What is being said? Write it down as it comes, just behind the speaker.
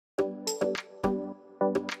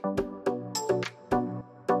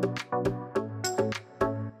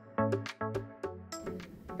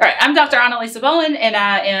I'm Dr. Anneliese Bolland, and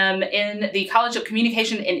I am in the College of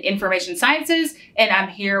Communication and Information Sciences, and I'm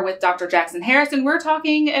here with Dr. Jackson Harris, and we're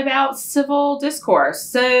talking about civil discourse.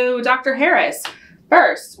 So, Dr. Harris,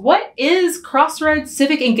 first, what is Crossroads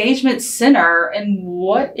Civic Engagement Center, and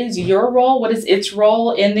what is your role? What is its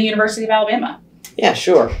role in the University of Alabama? Yeah,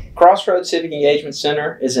 sure. Crossroads Civic Engagement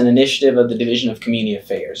Center is an initiative of the Division of Community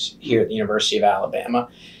Affairs here at the University of Alabama.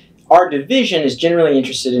 Our division is generally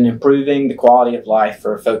interested in improving the quality of life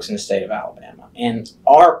for folks in the state of Alabama. And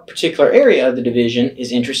our particular area of the division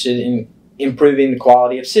is interested in improving the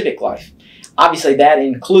quality of civic life. Obviously, that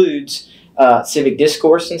includes civic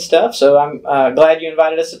discourse and stuff. So I'm glad you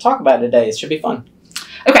invited us to talk about it today. It should be fun.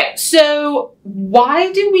 Okay, so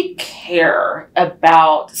why do we care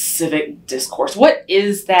about civic discourse? What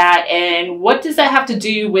is that, and what does that have to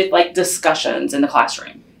do with like discussions in the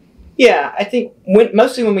classroom? Yeah, I think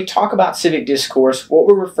mostly when we talk about civic discourse, what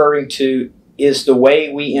we're referring to is the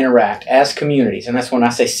way we interact as communities. And that's when I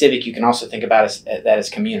say civic, you can also think about that as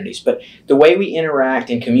communities. But the way we interact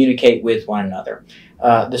and communicate with one another,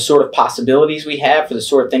 the sort of possibilities we have for the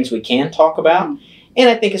sort of things we can talk about. Mm-hmm. And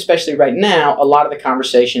I think especially right now, a lot of the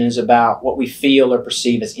conversation is about what we feel or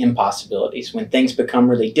perceive as impossibilities, when things become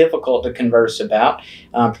really difficult to converse about,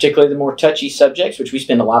 particularly the more touchy subjects, which we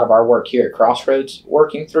spend a lot of our work here at Crossroads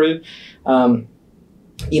working through.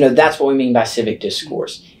 That's what we mean by civic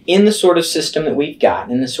discourse. In the sort of system that we've got,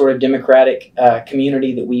 in the sort of democratic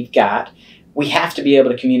community that we've got, we have to be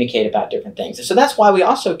able to communicate about different things. And so that's why we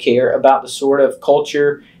also care about the sort of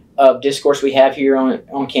culture of discourse we have here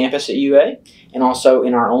on campus at UA, and also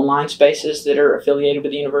in our online spaces that are affiliated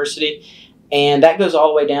with the university. And that goes all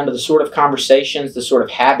the way down to the sort of conversations, the sort of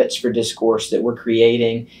habits for discourse that we're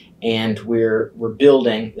creating, and we're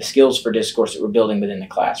building the skills for discourse that we're building within the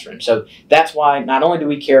classroom. So that's why not only do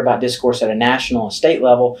we care about discourse at a national and state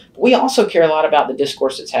level, but we also care a lot about the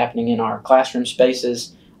discourse that's happening in our classroom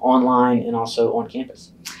spaces, online, and also on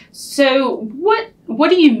campus. So what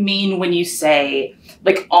do you mean when you say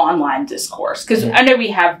like online discourse? Because I know we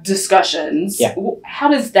have discussions. Yeah. How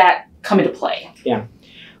does that come into play? Yeah.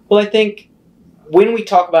 Well, I think when we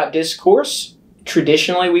talk about discourse,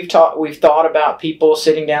 traditionally we've thought about people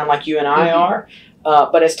sitting down like you and I are.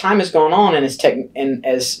 But as time has gone on and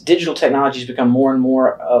as digital technologies become more and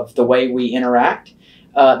more of the way we interact,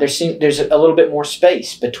 there's a little bit more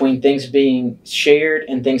space between things being shared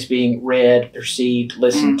and things being read, perceived,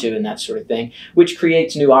 listened to, and that sort of thing, which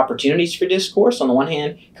creates new opportunities for discourse. On the one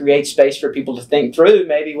hand, creates space for people to think through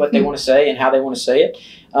maybe what they want to say and how they want to say it.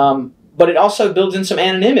 But it also builds in some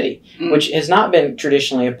anonymity, which has not been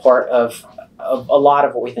traditionally a part of a lot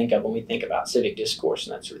of what we think of when we think about civic discourse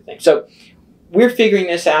and that sort of thing. So we're figuring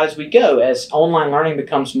this out as we go. As online learning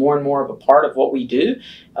becomes more and more of a part of what we do,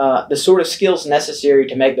 the sort of skills necessary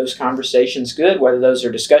to make those conversations good, whether those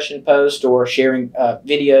are discussion posts or sharing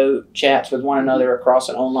video chats with one another across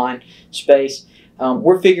an online space,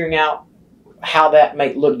 we're figuring out how that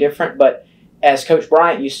might look different. But as Coach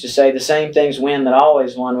Bryant used to say, the same things win that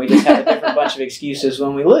always won. We just have a different bunch of excuses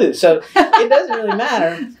when we lose. So it doesn't really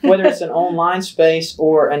matter whether it's an online space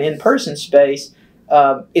or an in-person space.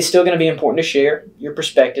 It's still going to be important to share your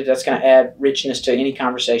perspective. That's going to add richness to any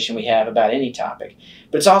conversation we have about any topic.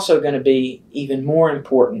 But it's also going to be even more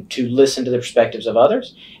important to listen to the perspectives of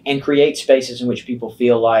others and create spaces in which people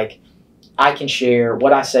feel like I can share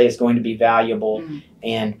what I say is going to be valuable,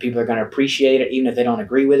 and people are going to appreciate it. Even if they don't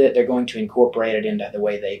agree with it, they're going to incorporate it into the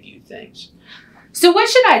way they view things. So what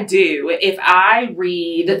should I do if I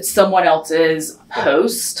read someone else's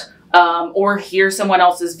post or hear someone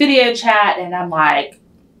else's video chat and I'm like,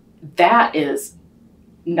 that is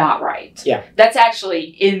not right? Yeah. That's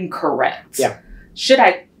actually incorrect. Yeah. Should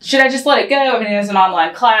I just let it go? I mean, as an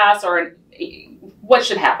online class, or what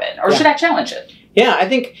should happen? Or should I challenge it? Yeah, I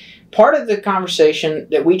think part of the conversation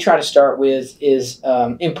that we try to start with is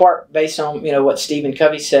in part based on what Stephen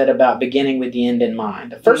Covey said about beginning with the end in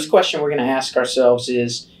mind. The first question we're going to ask ourselves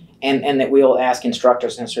is, and that we'll ask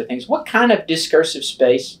instructors and sort of things, what kind of discursive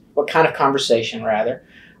space, what kind of conversation rather,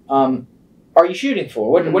 are you shooting for?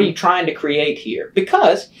 What are you trying to create here?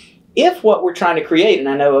 Because if what we're trying to create, and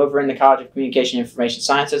I know over in the College of Communication and Information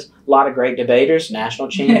Sciences, a lot of great debaters, national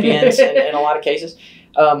champions in a lot of cases,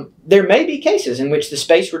 there may be cases in which the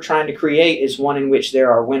space we're trying to create is one in which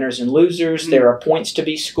there are winners and losers, there are points to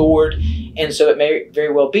be scored, and so it may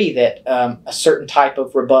very well be that a certain type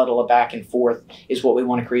of rebuttal, a back and forth, is what we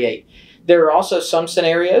want to create. There are also some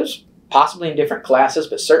scenarios, possibly in different classes,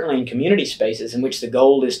 but certainly in community spaces in which the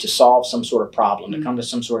goal is to solve some sort of problem, to come to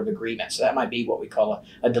some sort of agreement. So that might be what we call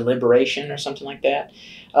a deliberation or something like that.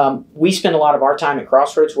 We spend a lot of our time at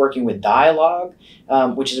Crossroads working with dialogue,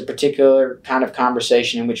 which is a particular kind of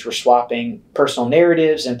conversation in which we're swapping personal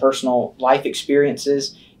narratives and personal life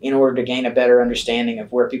experiences in order to gain a better understanding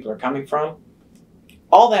of where people are coming from.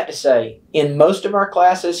 All that to say, in most of our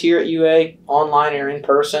classes here at UA, online or in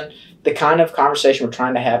person, the kind of conversation we're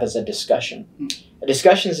trying to have is a discussion. A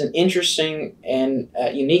discussion is an interesting and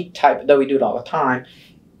unique type, though we do it all the time.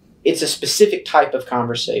 It's a specific type of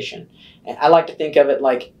conversation. And I like to think of it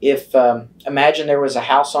like if, imagine there was a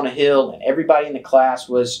house on a hill and everybody in the class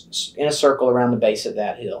was in a circle around the base of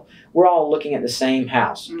that hill. We're all looking at the same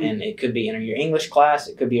house. And it could be in your English class,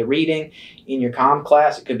 it could be a reading, in your comm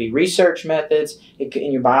class, it could be research methods,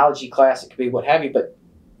 in your biology class, it could be what have you. But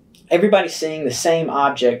everybody's seeing the same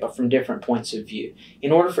object, but from different points of view.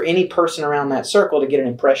 In order for any person around that circle to get an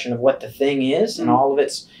impression of what the thing is and all of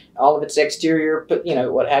its exterior, but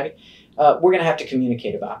what have you, we're going to have to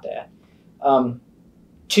communicate about that.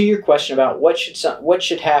 To your question about what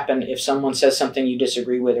should happen if someone says something you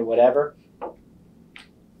disagree with or whatever,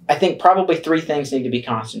 I think probably three things need to be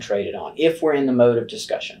concentrated on if we're in the mode of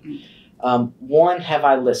discussion. One, have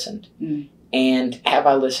I listened? And have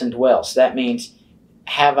I listened well? So that means,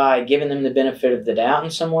 have I given them the benefit of the doubt in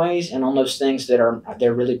some ways? And on those things that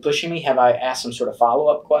they're really pushing me, have I asked some sort of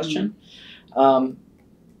follow-up question?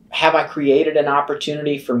 Have I created an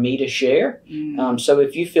opportunity for me to share? So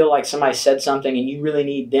if you feel like somebody said something and you really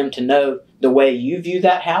need them to know the way you view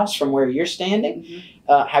that house from where you're standing,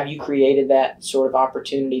 have you created that sort of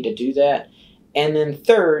opportunity to do that? And then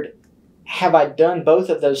third, have I done both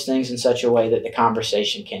of those things in such a way that the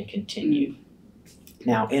conversation can continue?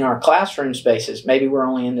 Now, in our classroom spaces, maybe we're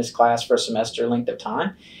only in this class for a semester length of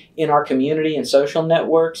time. In our community and social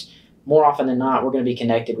networks, more often than not, we're going to be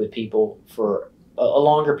connected with people for a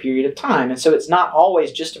longer period of time. And so it's not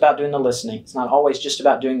always just about doing the listening. It's not always just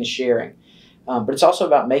about doing the sharing. But it's also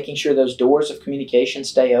about making sure those doors of communication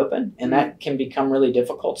stay open. And that can become really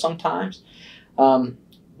difficult sometimes.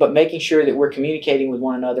 But making sure that we're communicating with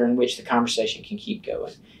one another in which the conversation can keep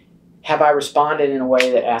going. Have I responded in a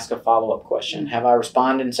way that asks a follow-up question? Have I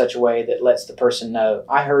responded in such a way that lets the person know,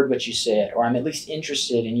 I heard what you said, or I'm at least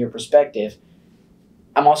interested in your perspective.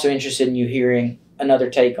 I'm also interested in you hearing another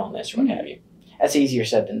take on this, or what have you. That's easier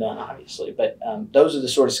said than done, obviously. But those are the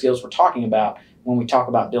sort of skills we're talking about when we talk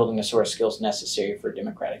about building the sort of skills necessary for a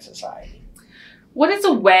democratic society. What is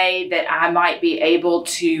a way that I might be able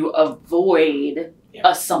to avoid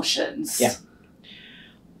assumptions?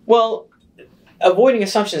 Well, avoiding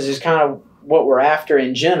assumptions is kind of what we're after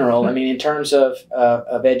in general. I mean, in terms of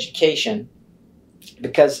education,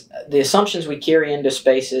 because the assumptions we carry into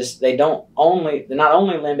spaces, they're not only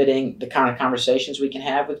limiting the kind of conversations we can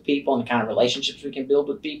have with people and the kind of relationships we can build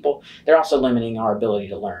with people, they're also limiting our ability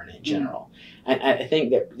to learn in general. And I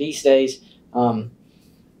think that these days,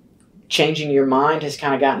 changing your mind has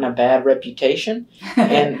kind of gotten a bad reputation,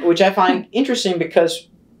 and which I find interesting because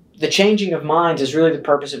the changing of minds is really the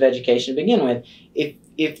purpose of education to begin with.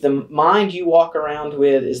 If the mind you walk around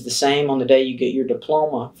with is the same on the day you get your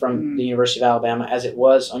diploma from the University of Alabama as it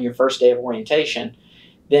was on your first day of orientation,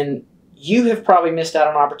 then you have probably missed out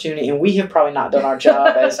on an opportunity, and we have probably not done our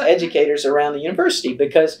job as educators around the university,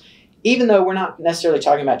 because even though we're not necessarily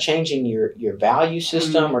talking about changing your value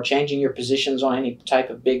system or changing your positions on any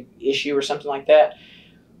type of big issue or something like that,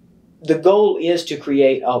 the goal is to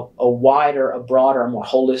create a wider, a broader, a more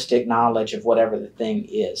holistic knowledge of whatever the thing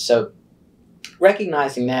is. So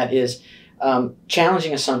recognizing that is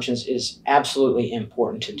challenging assumptions is absolutely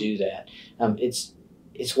important to do that.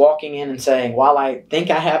 It's walking in and saying, while I think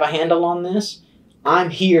I have a handle on this,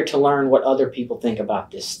 I'm here to learn what other people think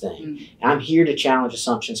about this thing. I'm here to challenge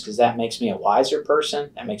assumptions because that makes me a wiser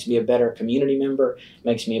person. That makes me a better community member,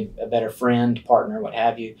 makes me a better friend, partner, what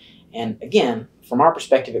have you. And again, from our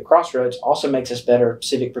perspective at Crossroads, also makes us better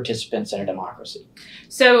civic participants in a democracy.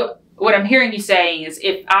 So what I'm hearing you saying is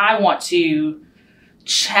if I want to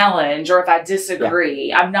challenge or if I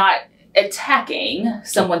disagree, I'm not attacking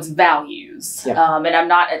someone's values and I'm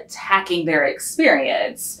not attacking their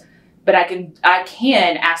experience, but I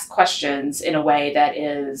can ask questions in a way that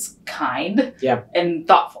is kind and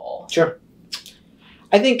thoughtful. Sure.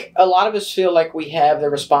 I think a lot of us feel like we have the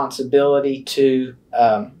responsibility to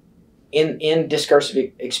in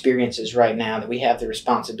discursive experiences right now, that we have the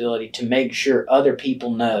responsibility to make sure other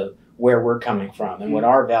people know where we're coming from and what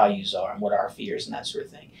our values are and what our fears and that sort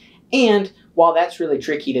of thing. And while that's really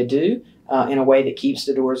tricky to do, in a way that keeps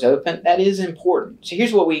the doors open, that is important. So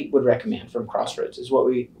here's what we would recommend from Crossroads, is what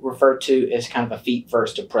we refer to as kind of a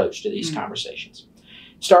feet-first approach to these conversations.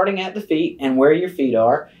 Starting at the feet and where your feet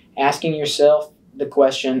are, asking yourself the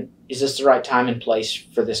question, is this the right time and place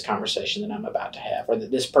for this conversation that I'm about to have, or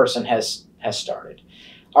that this person has started?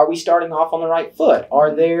 Are we starting off on the right foot?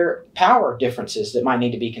 Are there power differences that might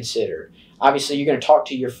need to be considered? Obviously, you're going to talk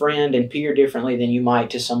to your friend and peer differently than you might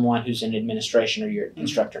to someone who's in administration or your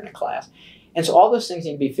instructor in a class. And so all those things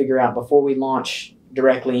need to be figured out before we launch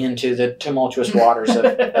directly into the tumultuous waters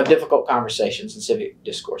of difficult conversations and civic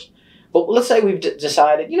discourse. But let's say we've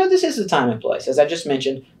decided, this is the time and place. As I just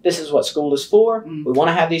mentioned, this is what school is for. We want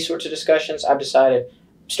to have these sorts of discussions. I've decided,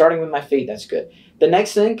 starting with my feet, that's good. The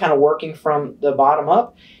next thing, kind of working from the bottom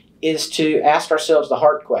up, is to ask ourselves the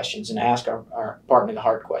hard questions and ask our partner the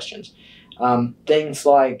hard questions. Things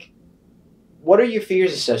like, what are your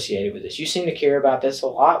fears associated with this? You seem to care about this a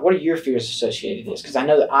lot. What are your fears associated with this? Because I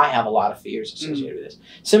know that I have a lot of fears associated with this.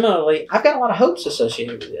 Similarly, I've got a lot of hopes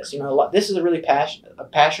associated with this. This is a really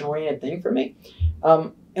passion-oriented thing for me.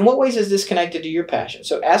 In what ways is this connected to your passion?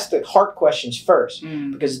 So ask the hard questions first,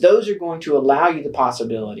 because those are going to allow you the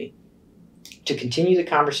possibility to continue the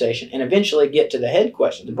conversation and eventually get to the head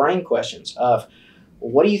question, the brain questions of,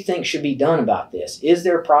 what do you think should be done about this? Is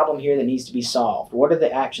there a problem here that needs to be solved? What are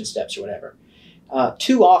the action steps or whatever?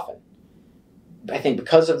 Too often, I think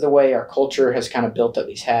because of the way our culture has kind of built up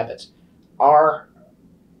these habits, our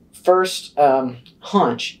first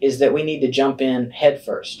hunch is that we need to jump in head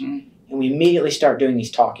first. And we immediately start doing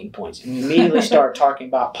these talking points. And we immediately start talking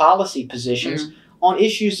about policy positions on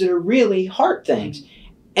issues that are really hard things.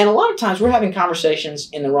 And a lot of times we're having conversations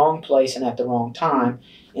in the wrong place and at the wrong time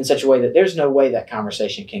in such a way that there's no way that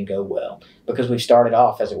conversation can go well because we've started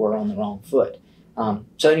off, as it were, on the wrong foot.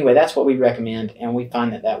 So anyway, that's what we recommend, and we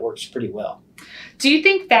find that works pretty well. Do you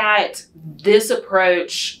think that this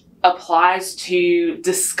approach applies to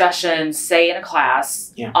discussions, say in a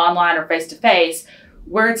class, online or face-to-face,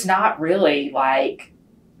 where it's not really like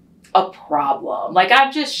a problem? Like,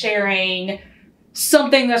 I'm just sharing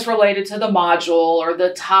something that's related to the module or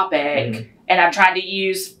the topic, and I'm trying to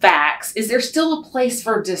use facts. Is there still a place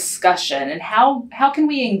for discussion? And how can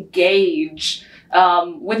we engage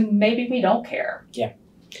when maybe we don't care? Yeah.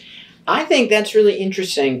 I think that's really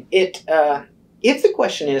interesting. If the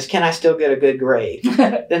question is, can I still get a good grade?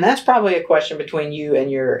 Then that's probably a question between you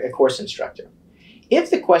and your course instructor. If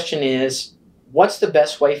the question is, what's the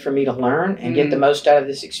best way for me to learn and get the most out of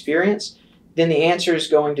this experience? Then the answer is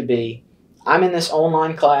going to be, I'm in this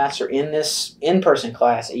online class or in this in-person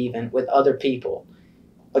class even with other people.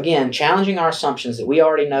 Again, challenging our assumptions that we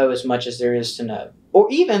already know as much as there is to know. Or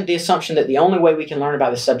even the assumption that the only way we can learn about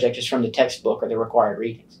the subject is from the textbook or the required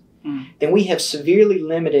readings. Then we have severely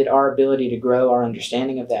limited our ability to grow our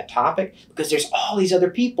understanding of that topic because there's all these other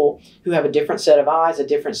people who have a different set of eyes, a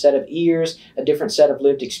different set of ears, a different set of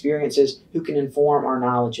lived experiences who can inform our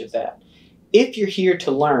knowledge of that. If you're here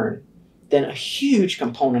to learn, then a huge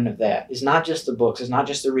component of that is not just the books, it's not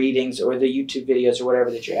just the readings or the YouTube videos or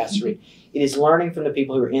whatever that you're asked to read. It is learning from the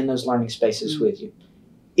people who are in those learning spaces with you.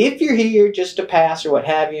 If you're here just to pass or what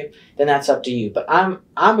have you, then that's up to you. But I'm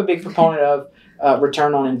a big proponent of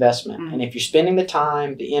return on investment. And if you're spending the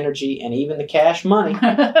time, the energy, and even the cash money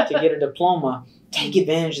to get a diploma, take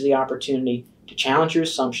advantage of the opportunity to challenge your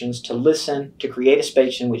assumptions, to listen, to create a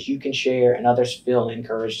space in which you can share and others feel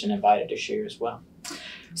encouraged and invited to share as well.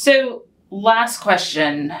 So, last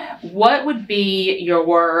question. What would be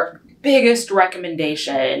your biggest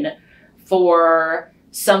recommendation for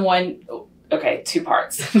someone? Okay, two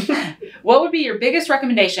parts. What would be your biggest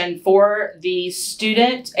recommendation for the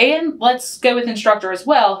student, and let's go with instructor as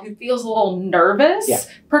well, who feels a little nervous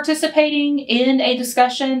participating in a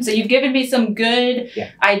discussion? So you've given me some good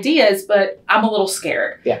ideas, but I'm a little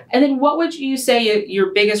scared. And then what would you say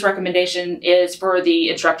your biggest recommendation is for the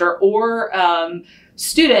instructor or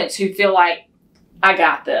students who feel like, I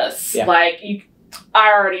got this. Like,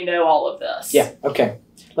 I already know all of this. Okay.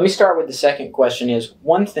 Let me start with the second question. Is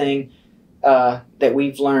one thing that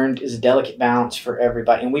we've learned is a delicate balance for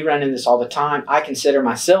everybody. And we run into this all the time. I consider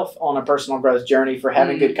myself on a personal growth journey for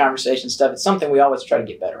having good conversation stuff. It's something we always try to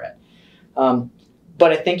get better at.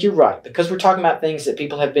 But I think you're right. Because we're talking about things that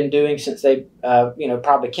people have been doing since they,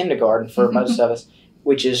 probably kindergarten for most of us,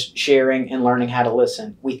 which is sharing and learning how to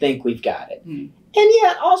listen. We think we've got it. And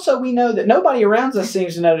yet, also, we know that nobody around us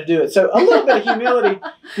seems to know to do it. So a little bit of humility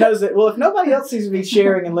knows that, well, if nobody else seems to be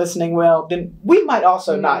sharing and listening well, then we might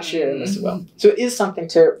also not share and listen well. So it is something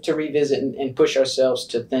to revisit and push ourselves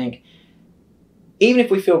to think, even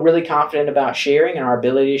if we feel really confident about sharing and our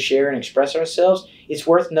ability to share and express ourselves, it's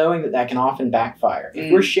worth knowing that that can often backfire.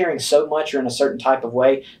 If we're sharing so much or in a certain type of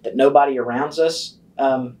way that nobody around us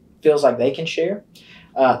feels like they can share,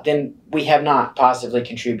 then we have not positively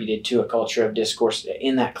contributed to a culture of discourse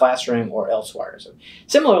in that classroom or elsewhere. So,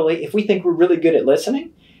 similarly, if we think we're really good at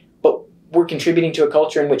listening, but we're contributing to a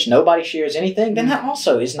culture in which nobody shares anything, then that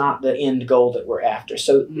also is not the end goal that we're after.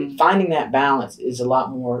 So finding that balance is a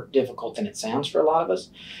lot more difficult than it sounds for a lot of us.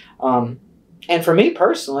 And for me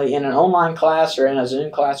personally, in an online class or in a Zoom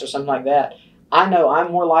class or something like that, I know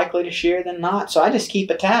I'm more likely to share than not, so I just keep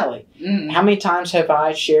a tally. How many times have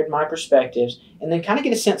I shared my perspectives, and then kind of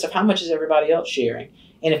get a sense of how much is everybody else sharing.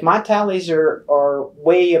 And if my tallies are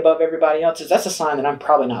way above everybody else's, that's a sign that I'm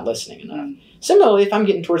probably not listening enough. Similarly, if I'm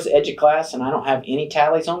getting towards the edge of class and I don't have any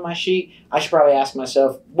tallies on my sheet, I should probably ask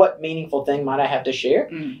myself, what meaningful thing might I have to share?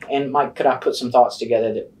 And could I put some thoughts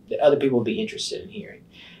together that other people would be interested in hearing?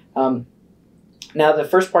 Now, the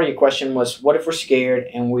first part of your question was, what if we're scared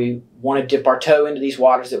and we want to dip our toe into these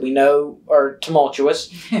waters that we know are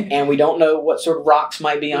tumultuous and we don't know what sort of rocks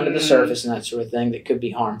might be under the surface and that sort of thing that could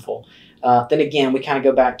be harmful? Then again, we kind of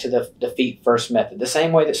go back to the feet first method. The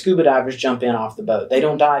same way that scuba divers jump in off the boat. They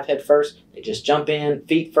don't dive head first. They just jump in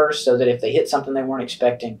feet first so that if they hit something they weren't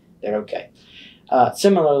expecting, they're okay.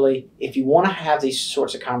 Similarly, if you want to have these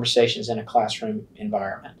sorts of conversations in a classroom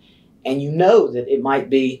environment and you know that it might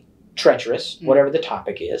be treacherous, whatever the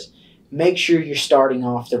topic is, make sure you're starting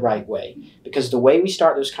off the right way. Because the way we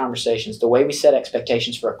start those conversations, the way we set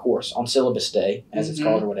expectations for a course on syllabus day, as it's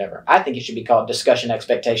called or whatever, I think it should be called discussion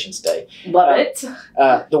expectations day. Love it.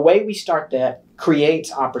 The way we start that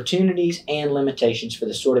creates opportunities and limitations for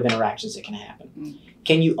the sort of interactions that can happen.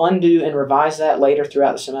 Can you undo and revise that later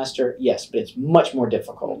throughout the semester? Yes, but it's much more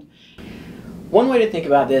difficult. One way to think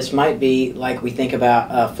about this might be like we think about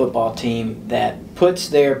a football team that puts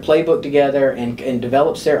their playbook together and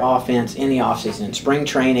develops their offense in the offseason, in spring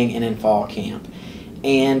training and in fall camp.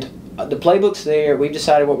 And the playbook's there, we've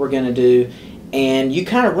decided what we're going to do, and you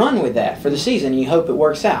kind of run with that for the season and you hope it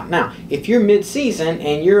works out. Now, if you're mid-season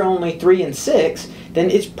and you're only 3-6, then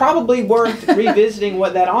it's probably worth revisiting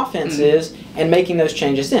what that offense is and making those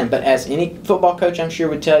changes then. But as any football coach I'm sure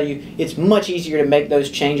would tell you, it's much easier to make those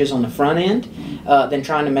changes on the front end than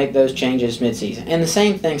trying to make those changes mid-season. And the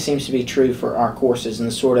same thing seems to be true for our courses and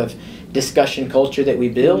the sort of discussion culture that we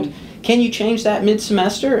build. Can you change that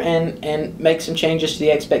mid-semester and make some changes to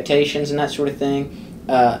the expectations and that sort of thing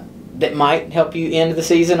that might help you end the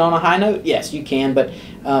season on a high note? Yes, you can, but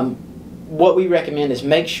what we recommend is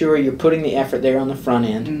make sure you're putting the effort there on the front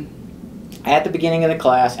end at the beginning of the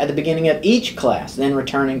class, at the beginning of each class, then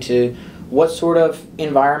returning to what sort of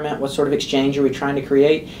environment, what sort of exchange are we trying to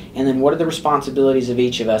create, and then what are the responsibilities of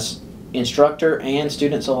each of us, instructor and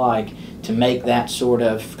students alike, to make that sort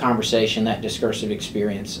of conversation, that discursive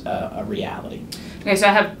experience a reality. Okay, so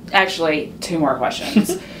I have actually 2 more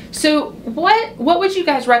questions. So what would you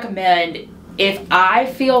guys recommend if I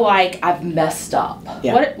feel like I've messed up?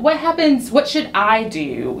 What happens, what should I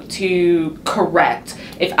do to correct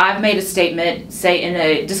if I've made a statement, say in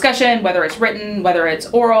a discussion, whether it's written, whether it's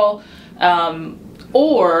oral,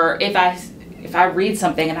 or if I read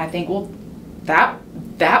something and I think, well,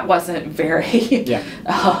 that wasn't very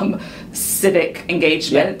civic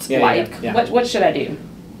engagement. What should I do?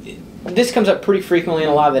 This comes up pretty frequently in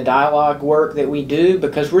a lot of the dialogue work that we do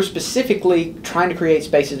because we're specifically trying to create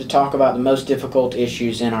spaces to talk about the most difficult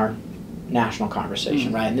issues in our national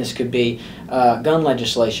conversation, right? And this could be gun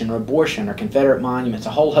legislation or abortion or Confederate monuments, a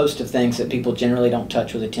whole host of things that people generally don't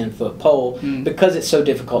touch with a 10-foot pole because it's so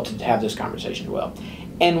difficult to have those conversations well.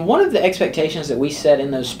 And one of the expectations that we set in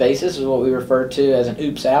those spaces is what we refer to as an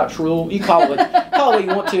oops, ouch rule. You call it what you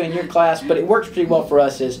want to in your class, but it works pretty well for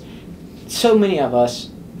us is so many of us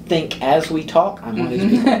think as we talk, I'm one of these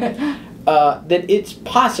people, that it's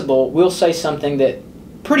possible we'll say something that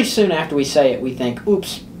pretty soon after we say it, we think,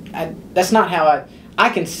 oops, that's not how I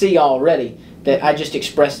can see already that I just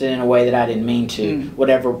expressed it in a way that I didn't mean to,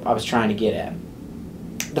 whatever I was trying to get at.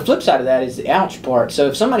 The flip side of that is the ouch part. So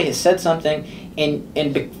if somebody has said something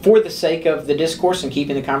and for the sake of the discourse and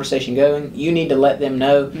keeping the conversation going, you need to let them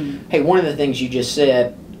know, hey, one of the things you just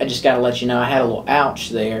said, I just got to let you know I had a little ouch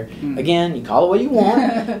there. Again, you call it what you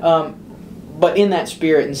want, but in that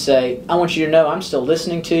spirit and say, I want you to know I'm still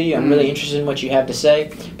listening to you. I'm really interested in what you have to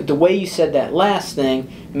say. But the way you said that last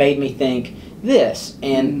thing made me think this.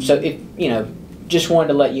 And so, just wanted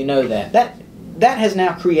to let you know that has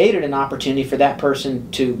now created an opportunity for that person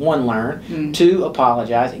to, 1, learn, 2,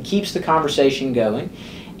 apologize. It keeps the conversation going.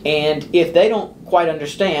 And if they don't quite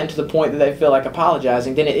understand to the point that they feel like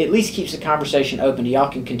apologizing, then it at least keeps the conversation open.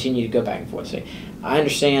 Y'all can continue to go back and forth. Say, I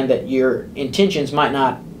understand that your intentions might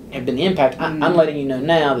not have been the impact. I'm letting you know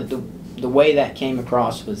now that the way that came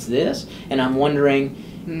across was this, and I'm wondering,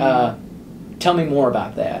 tell me more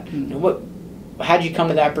about that. How did you come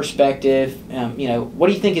to that perspective? What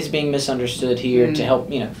do you think is being misunderstood here to help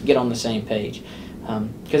get on the same page?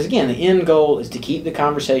 Because again, the end goal is to keep the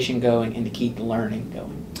conversation going and to keep the learning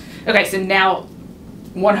going. Okay, so now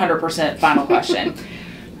 100% final question.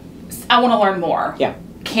 I want to learn more. Yeah.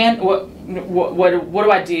 What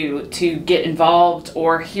do I do to get involved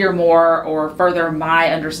or hear more or further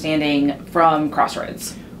my understanding from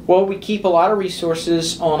Crossroads? Well, we keep a lot of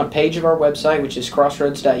resources on a page of our website, which is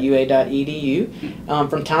crossroads.ua.edu.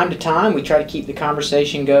 From time to time, we try to keep the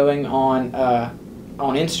conversation going on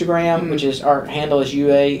Instagram, which is our handle is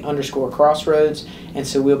UA_Crossroads, and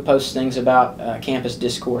so we'll post things about campus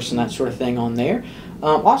discourse and that sort of thing on there.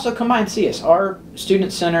 Also, come by and see us. Our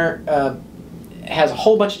student center has a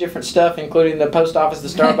whole bunch of different stuff, including the post office, the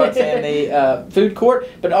Starbucks, and the food court,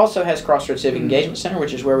 but it also has Crossroads Civic Engagement Center,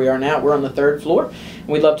 which is where we are now. We're on the 3rd floor. And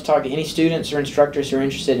we'd love to talk to any students or instructors who are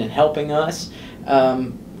interested in helping us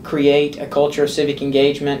create a culture of civic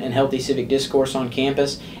engagement and healthy civic discourse on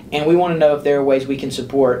campus. And we want to know if there are ways we can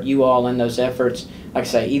support you all in those efforts. Like I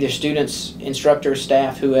say, either students, instructors,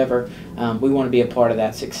 staff, whoever. We want to be a part of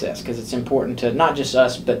that success because it's important to not just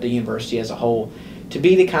us, but the university as a whole, to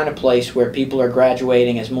be the kind of place where people are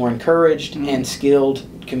graduating as more encouraged and skilled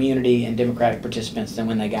community and democratic participants than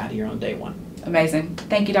when they got here on day one. Amazing.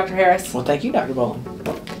 Thank you, Dr. Harris. Well, thank you, Dr. Bolland.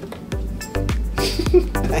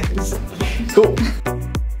 Thanks. Cool.